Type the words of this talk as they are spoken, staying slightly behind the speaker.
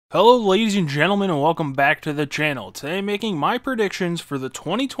Hello ladies and gentlemen, and welcome back to the channel. Today I'm making my predictions for the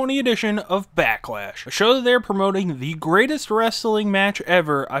 2020 edition of Backlash, a show that they're promoting the greatest wrestling match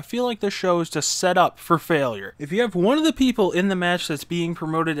ever. I feel like this show is just set up for failure. If you have one of the people in the match that's being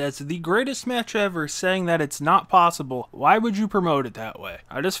promoted as the greatest match ever saying that it's not possible, why would you promote it that way?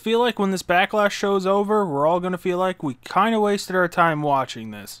 I just feel like when this Backlash show's over, we're all gonna feel like we kinda wasted our time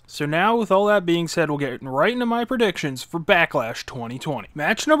watching this. So now, with all that being said, we'll get right into my predictions for Backlash 2020.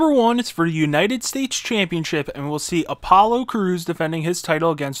 Match number one is for the United States Championship, and we'll see Apollo Crews defending his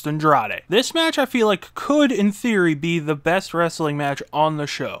title against Andrade. This match I feel like could, in theory, be the best wrestling match on the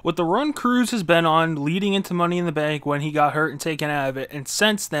show. With the run Crews has been on leading into Money in the Bank when he got hurt and taken out of it, and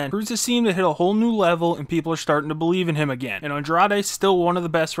since then, Crews has seemed to hit a whole new level and people are starting to believe in him again. And Andrade is still one of the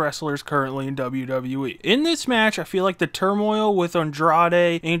best wrestlers currently in WWE. In this match, I feel like the turmoil with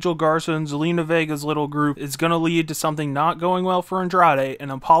Andrade, Angel Garza, and Zelina Vega's little group is going to lead to something not going well for Andrade,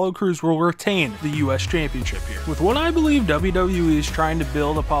 and Apollo Crews will retain the US Championship here. With what I believe WWE is trying to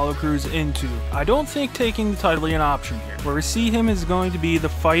build Apollo Crews into, I don't think taking the title is an option here. Where we see him is going to be the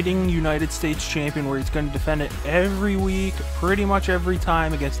fighting United States Champion, where he's going to defend it every week, pretty much every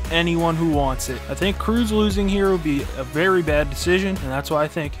time, against anyone who wants it. I think Crews losing here would be a very bad decision, and that's why I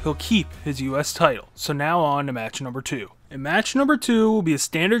think he'll keep his US title. So now on to match number two. And match number two will be a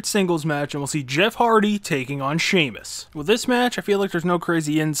standard singles match, and we'll see Jeff Hardy taking on Sheamus. With this match, I feel like there's no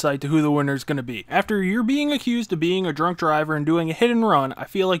crazy insight to who the winner is going to be. After you're being accused of being a drunk driver and doing a hit and run, I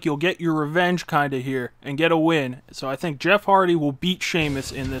feel like you'll get your revenge kind of here and get a win. So I think Jeff Hardy will beat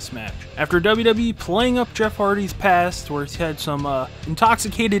Sheamus in this match. After WWE playing up Jeff Hardy's past, where he's had some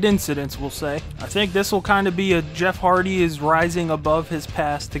intoxicated incidents, we'll say, I think this will kind of be a Jeff Hardy is rising above his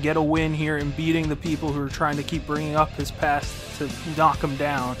past to get a win here and beating the people who are trying to keep bringing up his past to knock him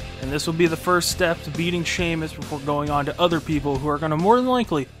down, and this will be the first step to beating Sheamus before going on to other people who are going to more than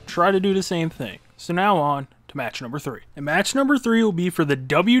likely try to do the same thing. So now on to match number three. And match number three will be for the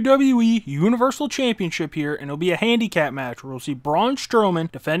WWE Universal Championship here, and it'll be a handicap match where we'll see Braun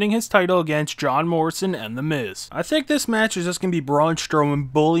Strowman defending his title against John Morrison and The Miz. I think this match is just going to be Braun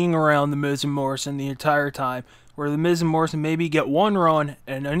Strowman bullying around The Miz and Morrison the entire time, where The Miz and Morrison maybe get one run,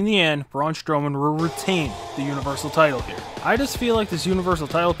 and in the end, Braun Strowman will retain the Universal title here. I just feel like this Universal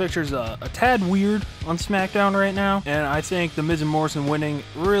title picture is a tad weird on SmackDown right now, and I think The Miz and Morrison winning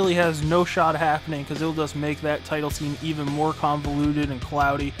really has no shot happening, because it'll just make that title seem even more convoluted and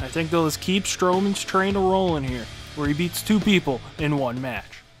cloudy. I think they'll just keep Strowman's train rolling here, where he beats two people in one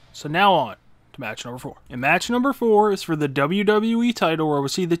match. So now on to match number four. And match number four is for the WWE title, where we'll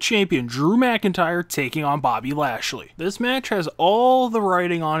see the champion Drew McIntyre taking on Bobby Lashley. This match has all the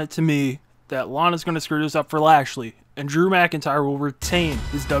writing on it to me that Lana's going to screw this up for Lashley, and Drew McIntyre will retain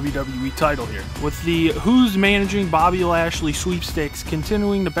his WWE title here. With the Who's Managing Bobby Lashley sweepstakes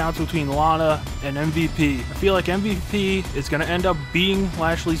continuing to bounce between Lana and MVP, I feel like MVP is going to end up being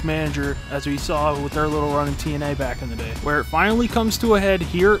Lashley's manager, as we saw with their little run in TNA back in the day, where it finally comes to a head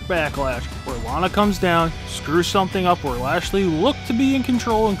here at Backlash, where Lana comes down, screws something up where Lashley looked to be in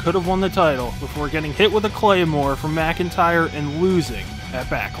control and could have won the title, before getting hit with a Claymore from McIntyre and losing at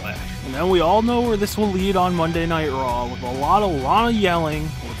Backlash. And then we all know where this will lead on Monday Night Raw, with a lot of Lana yelling,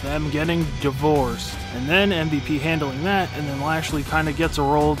 with them getting divorced, and then MVP handling that, and then Lashley kind of gets a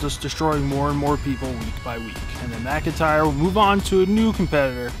roll, just destroying more and more people week by week. And then McIntyre will move on to a new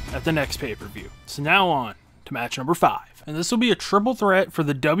competitor at the next pay-per-view. So now on to match number five. And this will be a triple threat for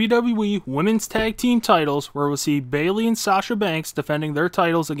the WWE Women's Tag Team titles, where we'll see Bayley and Sasha Banks defending their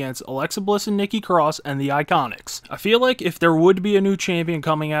titles against Alexa Bliss and Nikki Cross and the Iconics. I feel like if there would be a new champion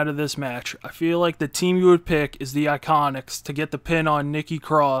coming out of this match, I feel like the team you would pick is the Iconics to get the pin on Nikki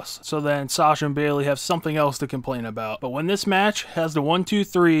Cross, so then Sasha and Bayley have something else to complain about. But when this match has the 1, 2,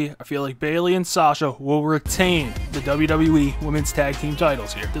 3, I feel like Bayley and Sasha will retain the WWE Women's Tag Team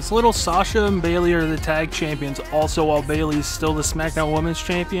titles here. This little Sasha and Bayley are the tag champions, also while Bayley's still the SmackDown Women's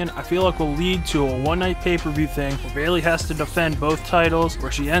Champion, I feel like will lead to a one-night pay-per-view thing where Bayley has to defend both titles, where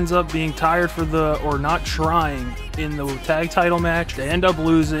she ends up being tired for or not trying in the tag title match. They end up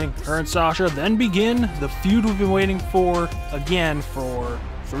losing. Her and Sasha then begin the feud we've been waiting for again for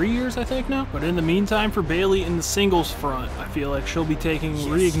 3 years, I think now. But in the meantime, for Bayley in the singles front, I feel like she'll be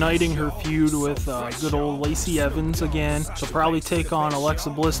reigniting her feud with good old Lacey Evans again. She'll probably take on Alexa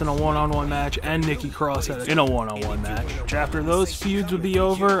Bliss in a one-on-one match and Nikki Cross in a one-on-one match. Which after those feuds would be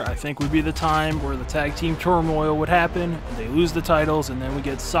over, I think would be the time where the tag team turmoil would happen, and they lose the titles, and then we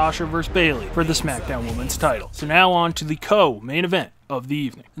get Sasha versus Bayley for the SmackDown Women's title. So now on to the co-main event of the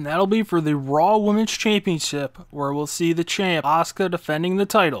evening. And that'll be for the Raw Women's Championship, where we'll see the champ, Asuka, defending the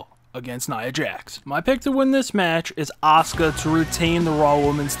title against Nia Jax. My pick to win this match is Asuka to retain the Raw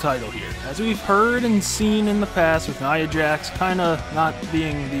Women's title here. As we've heard and seen in the past with Nia Jax kinda not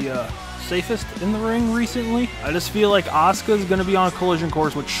being the safest in the ring recently, I just feel like Asuka is going to be on a collision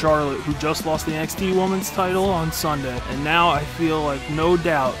course with Charlotte, who just lost the NXT Women's title on Sunday, and now I feel like no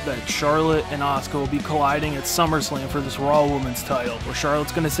doubt that Charlotte and Asuka will be colliding at SummerSlam for this Raw Women's title, where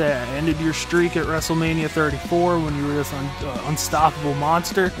Charlotte's going to say, I ended your streak at WrestleMania 34 when you were this unstoppable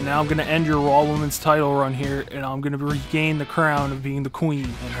monster, and now I'm going to end your Raw Women's title run here, and I'm going to regain the crown of being the queen,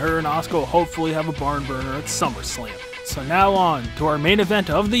 and her and Asuka will hopefully have a barn burner at SummerSlam. So now on to our main event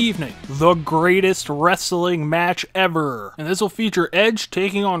of the evening, the greatest wrestling match ever. And this will feature Edge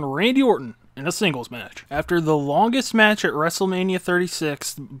taking on Randy Orton in a singles match. After the longest match at WrestleMania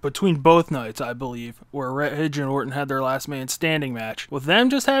 36 between both nights, I believe, where Edge and Orton had their last man standing match, with them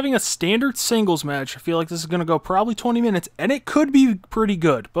just having a standard singles match, I feel like this is going to go probably 20 minutes, and it could be pretty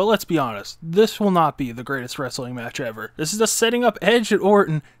good. But let's be honest, this will not be the greatest wrestling match ever. This is just setting up Edge and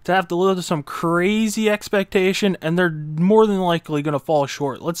Orton to have to live to some crazy expectation, and they're more than likely going to fall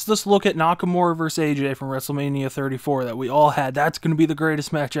short. Let's just look at Nakamura versus AJ from WrestleMania 34 that we all had. That's going to be the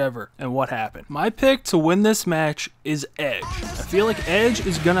greatest match ever. And what happened? My pick to win this match is Edge. I feel like Edge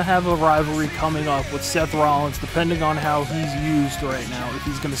is going to have a rivalry coming up with Seth Rollins, depending on how he's used right now, if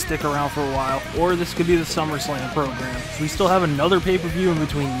he's going to stick around for a while, or this could be the SummerSlam program. We still have another pay-per-view in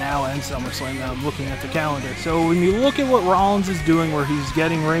between now and SummerSlam that I'm looking at the calendar. So when you look at what Rollins is doing, where he's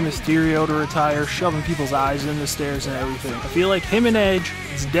getting Rey Mysterio to retire, shoving people's eyes in the stairs and everything, I feel like him and Edge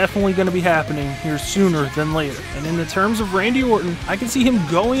is definitely going to be happening here sooner than later. And in the terms of Randy Orton, I can see him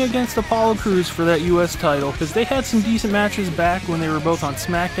going against Apollo Crews for that US title, because they had some decent matches back when they were both on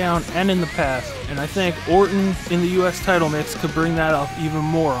SmackDown and in the past, and I think Orton in the US title mix could bring that up even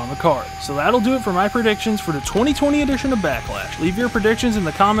more on the card. So that'll do it for my predictions for the 2020 edition of Backlash. Leave your predictions in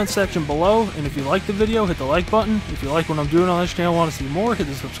the comments section below, and if you like the video, hit the like button. If you like what I'm doing on this channel and want to see more, hit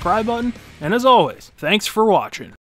the subscribe button, and as always, thanks for watching.